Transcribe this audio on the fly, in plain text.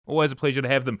Always a pleasure to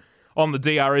have them on the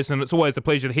DRS, and it's always a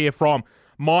pleasure to hear from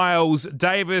Miles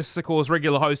Davis, of course,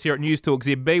 regular host here at News Talk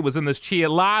ZB, was in this chair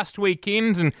last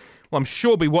weekend, and well, I'm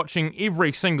sure be watching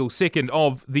every single second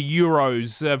of the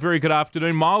Euros. Very good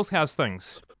afternoon, Miles. How's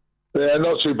things? Yeah,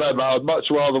 not too bad, mate. I'd much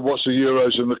rather watch the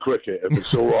Euros than the cricket, if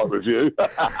it's all right with you.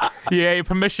 Yeah,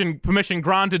 permission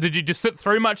granted. Did you just sit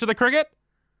through much of the cricket?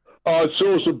 I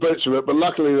saw some bits of it, but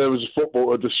luckily there was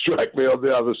football to distract me on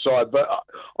the other side. But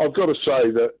I've got to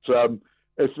say that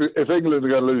if England are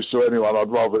going to lose to anyone, I'd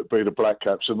rather it be the Black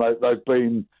Caps, and they've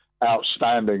been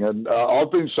outstanding. And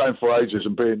I've been saying for ages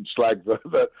and being slagged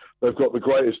that they've got the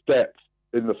greatest depth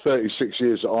in the 36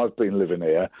 years that I've been living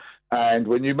here. And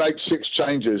when you make 6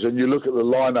 changes and you look at the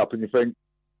lineup and you think,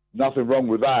 nothing wrong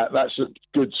with that, that's a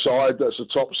good side, that's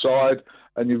a top side,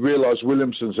 and you realise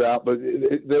Williamson's out, but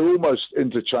they're almost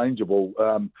interchangeable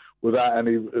without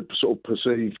any sort of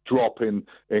perceived drop in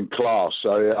class.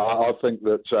 So yeah, I think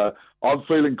that I'm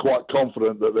feeling quite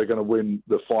confident that they're going to win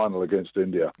the final against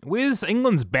India. Where's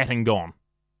England's batting gone?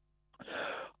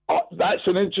 That's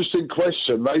an interesting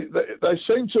question. They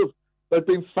seem to have. They've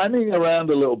been fanning around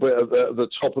a little bit at the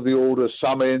top of the order,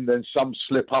 some in, then some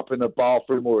slip up in a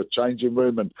bathroom or a changing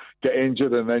room and get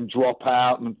injured and then drop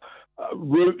out. And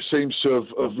Root seems to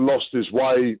have lost his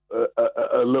way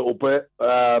a little bit.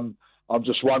 I'm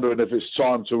just wondering if it's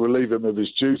time to relieve him of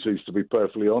his duties, to be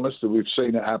perfectly honest. And we've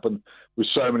seen it happen with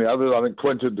so many others. I think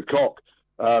Quentin de Kock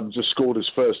just scored his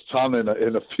first ton in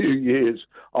a few years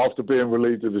after being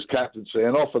relieved of his captaincy,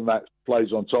 and often that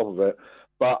plays on top of it.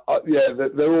 But, yeah,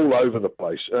 they're all over the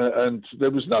place. And there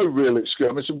was no real excuse.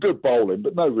 I mean, some good bowling,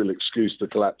 but no real excuse to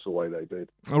collapse the way they did.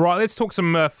 All right, let's talk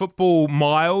some football,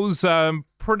 Miles.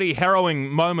 Pretty harrowing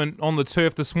moment on the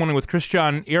turf this morning with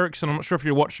Christian Eriksen. I'm not sure if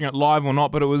you're watching it live or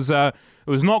not, but it was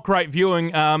not great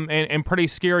viewing and pretty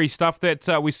scary stuff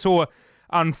that we saw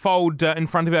unfold in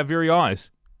front of our very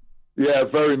eyes. Yeah,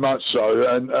 very much so.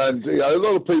 And you know, a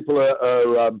lot of people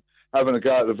are having a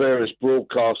go at the various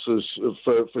broadcasters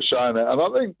for showing it. And I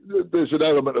think there's an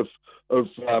element of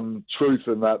truth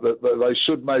in that they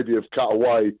should maybe have cut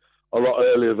away a lot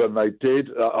earlier than they did.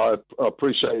 I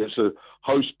appreciate it's a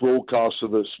host broadcaster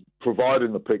that's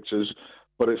providing the pictures,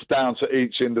 but it's down to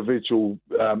each individual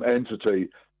entity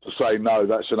to say, no,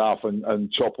 that's enough,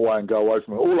 and chop away and go away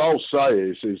from it. All I'll say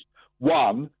is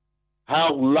one,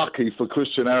 how lucky for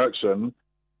Christian Eriksen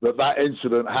that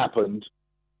incident happened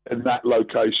in that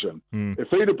location. If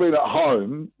he'd have been at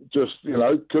home, just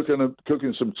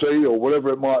cooking some tea or whatever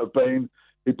it might have been,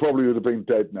 he probably would have been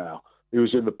dead now. He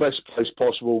was in the best place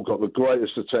possible, got the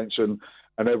greatest attention,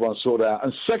 and everyone sorted out.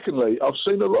 And secondly, I've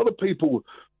seen a lot of people,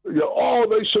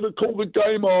 they should have called the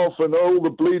game off, and all the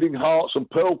bleeding hearts and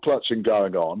pearl clutching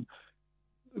going on.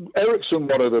 Eriksen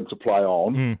wanted them to play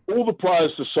on. All the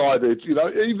players decided,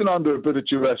 even under a bit of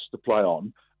duress, to play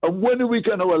on. And when are we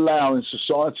going to allow in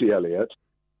society, Elliot,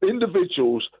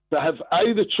 individuals that have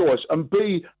A, the choice, and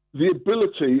B, the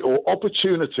ability or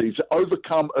opportunity to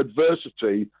overcome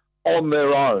adversity on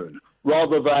their own,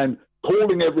 rather than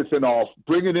calling everything off,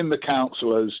 bringing in the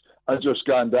counsellors and just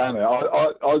going down there?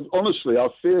 I honestly, I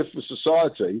fear for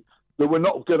society that we're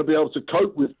not going to be able to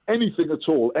cope with anything at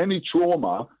all, any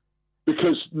trauma,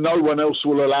 because no one else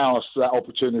will allow us that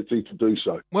opportunity to do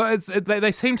so. Well,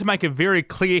 they seem to make a very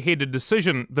clear-headed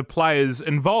decision, the players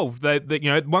involved.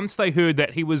 Once they heard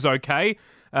that he was okay,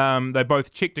 they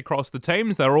both checked across the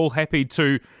teams. They were all happy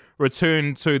to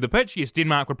return to the pitch. Yes,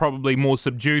 Denmark were probably more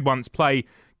subdued once play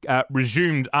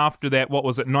resumed after that,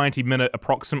 90-minute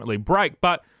approximately break.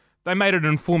 But they made an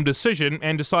informed decision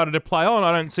and decided to play on.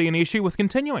 I don't see any issue with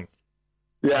continuing.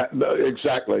 Yeah, no,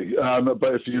 exactly.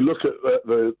 But if you look at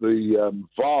the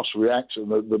vast reaction,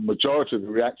 the majority of the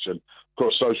reaction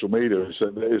across social media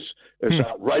is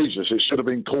outrageous. It should have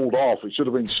been called off. It should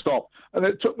have been stopped. And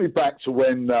it took me back to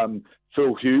when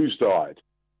Phil Hughes died.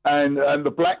 And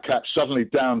the Black Caps suddenly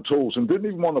down tools and didn't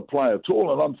even want to play at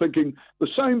all. And I'm thinking, the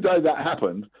same day that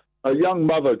happened, a young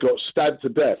mother got stabbed to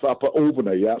death up at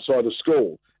Albany outside of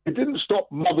school. It didn't stop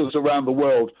mothers around the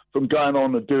world from going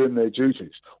on and doing their duties.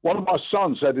 One of my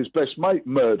sons had his best mate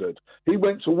murdered. He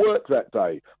went to work that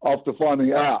day after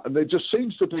finding out. And there just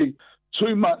seems to be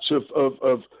too much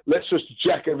of let's just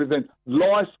jack everything.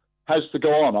 Life has to go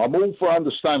on. I'm all for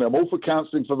understanding. I'm all for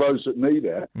counselling for those that need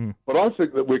it. But I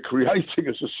think that we're creating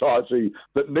a society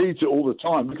that needs it all the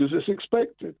time because it's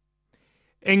expected.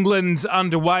 England's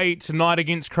underway tonight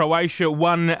against Croatia,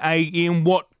 1 a.m.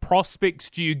 What prospects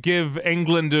do you give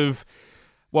England of,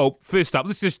 well, first up,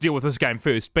 let's just deal with this game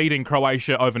first, beating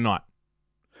Croatia overnight?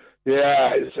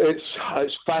 Yeah,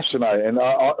 it's fascinating.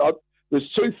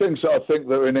 There's two things that I think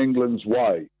that are in England's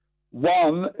way.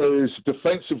 One is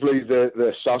defensively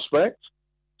they're suspect.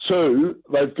 Two,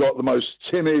 they've got the most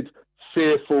timid,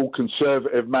 fearful,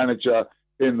 conservative manager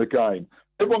in the game.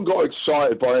 Everyone got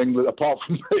excited by England, apart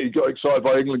from me, got excited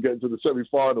by England getting to the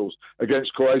semi-finals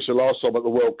against Croatia last time at the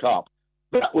World Cup.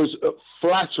 That was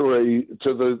flattery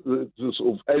to the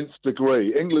sort of nth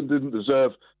degree. England didn't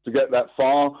deserve to get that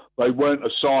far. They weren't a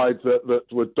side that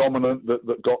were dominant,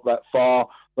 that got that far.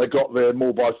 They got there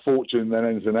more by fortune than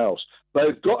anything else.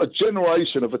 They've got a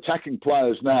generation of attacking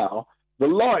players now, the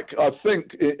like, I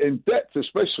think, in depth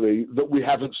especially, that we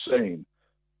haven't seen.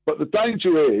 But the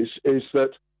danger is that,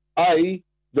 A,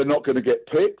 they're not going to get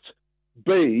picked.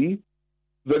 B,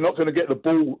 they're not going to get the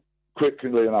ball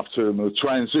quickly enough to them, the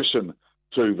transition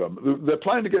to them. They're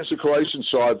playing against a Croatian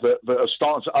side that are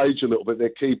starting to age a little bit. They're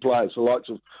key players, the likes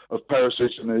of Perisic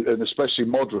and especially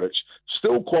Modric.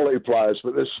 Still quality players,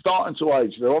 but they're starting to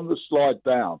age. They're on the slide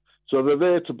down. So they're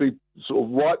there to be sort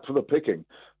of ripe for the picking.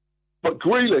 But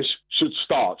Grealish should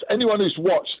start. Anyone who's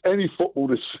watched any football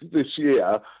this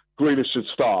year, Grealish should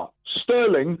start.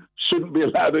 Sterling shouldn't be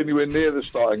allowed anywhere near the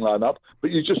starting lineup, but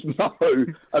you just know.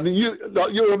 I mean,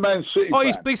 you're a Man City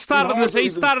fan. He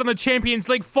started in the Champions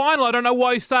League final. I don't know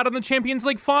why he started in the Champions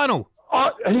League final.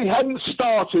 He hadn't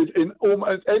started in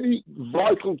almost any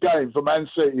vital game for Man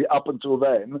City up until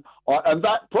then, and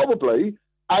that probably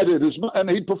added and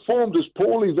he performed as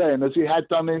poorly then as he had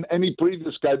done in any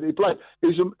previous game that he played.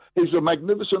 He's a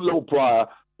magnificent little player,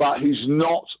 but he's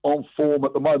not on form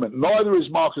at the moment. Neither is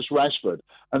Marcus Rashford.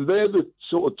 And they're the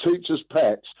sort of teacher's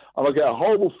pets. And I get a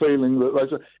horrible feeling that they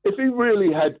say, if he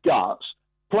really had guts,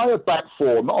 play a back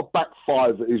four, not a back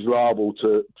five that he's liable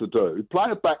to do.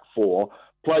 Play a back four,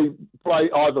 play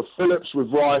either Phillips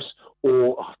with Rice,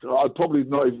 or I'd probably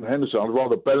not even Henderson, I'd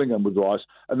rather Bellingham with Rice,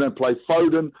 and then play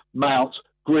Foden, Mount,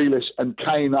 Grealish and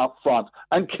Kane up front,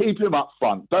 and keep him up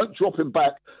front. Don't drop him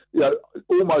back,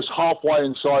 almost halfway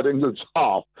inside England's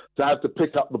half to have to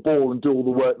pick up the ball and do all the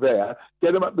work there.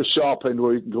 Get him at the sharp end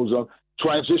where he can go on.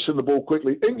 Transition the ball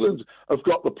quickly. England have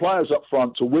got the players up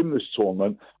front to win this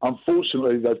tournament.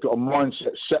 Unfortunately, they've got a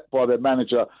mindset set by their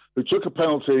manager who took a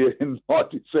penalty in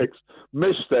 '96,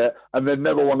 missed it, and then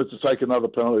never wanted to take another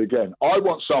penalty again. I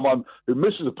want someone who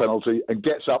misses a penalty and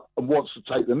gets up and wants to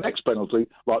take the next penalty,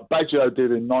 like Baggio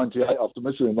did in '98 after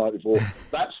missing in '94.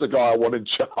 That's the guy I want in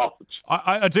charge.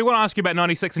 I do want to ask you about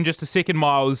 '96 in just a second,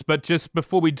 Miles, but just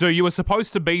before we do, you were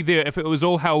supposed to be there if it was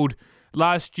all held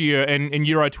last year in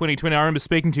Euro 2020. I remember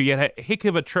speaking to you. You had a heck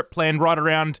of a trip planned right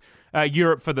around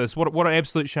Europe for this. What an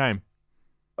absolute shame.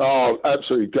 Oh,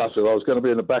 absolutely gutted. I was going to be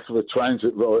in the back of a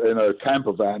transit in a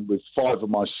camper van with 5 of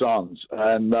my sons.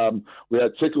 And we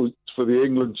had tickets for the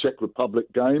England-Czech Republic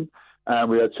game. And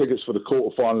we had tickets for the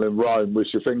quarterfinal in Rome,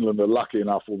 which if England are lucky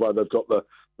enough, although they've got the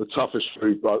toughest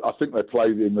group, I think they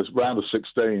played in this round of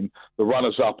 16, the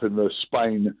runners-up in the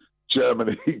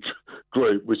Spain-Germany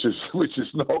group, which is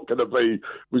not going to be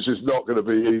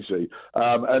easy,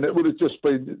 and it would have just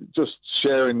been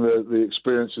sharing the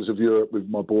experiences of Europe with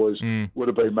my boys would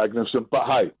have been magnificent. But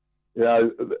hey,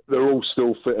 they're all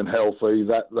still fit and healthy.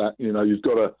 That you've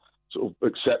got to sort of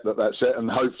accept that that's it, and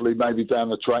hopefully maybe down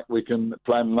the track we can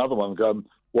plan another one. Go and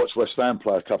watch West Ham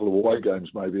play a couple of away games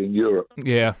maybe in Europe.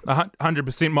 Yeah,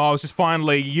 100%, Miles. Just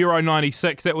finally, Euro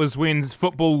 96, that was when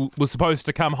football was supposed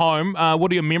to come home.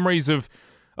 What are your memories of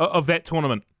that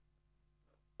tournament?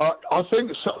 I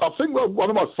think one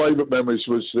of my favourite memories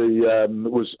was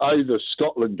the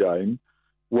Scotland game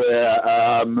where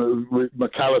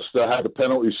McAllister had a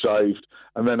penalty saved,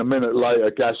 and then a minute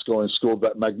later Gascoigne scored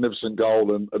that magnificent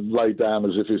goal and lay down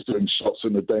as if he's doing shots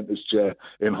in the dentist chair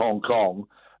in Hong Kong.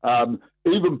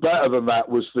 Even better than that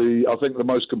was I think the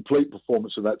most complete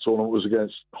performance in that tournament was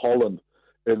against Holland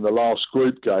in the last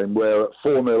group game, where at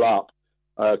 4-0 up,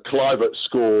 Kluivert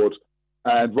scored,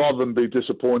 and rather than be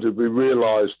disappointed, we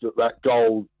realised that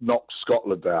goal knocked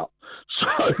Scotland out. So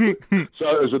it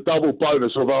was a double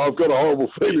bonus, although I've got a horrible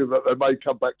feeling that they may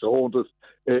come back to haunt us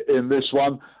in this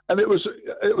one. And it was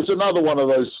another one of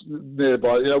those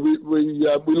nearby. We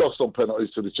lost on penalties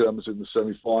to the Germans in the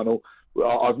semi-final.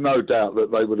 I've no doubt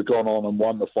that they would have gone on and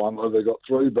won the final if they got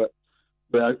through, but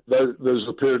there's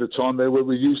a period of time there where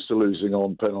we're used to losing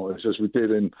on penalties, as we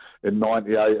did in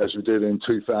 '98, as we did in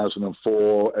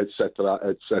 2004,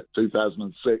 etc.,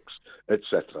 2006,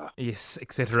 etc. Yes,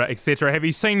 etc., etc. Have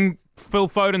you seen Phil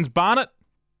Foden's Barnet?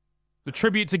 The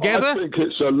tribute to Gaza?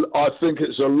 I think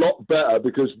it's a lot better,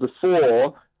 because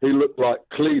before he looked like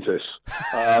Cletus,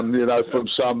 from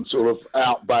some sort of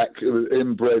outback,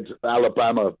 inbred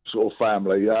Alabama sort of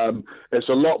family. It's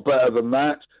a lot better than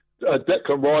that.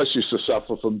 Declan Rice used to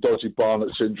suffer from dodgy Barnett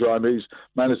syndrome. He's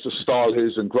managed to style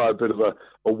his and grow a bit of a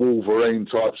Wolverine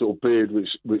type sort of beard,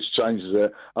 which changes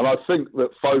it. And I think that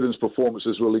Foden's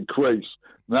performances will increase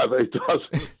now that he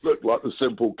doesn't look like the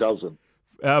simple cousin.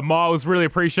 Miles, really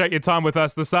appreciate your time with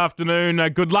us this afternoon.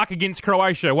 Good luck against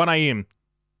Croatia, 1 a.m.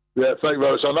 Yeah, thank you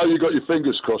very much. I know you've got your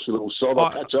fingers crossed, you little sod. I'll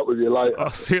catch up with you later. I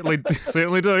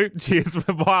certainly do. Cheers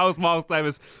for Miles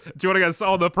Davis. Joining us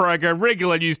on the program,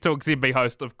 regular News Talk ZB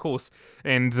host, of course,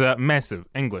 and massive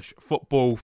English football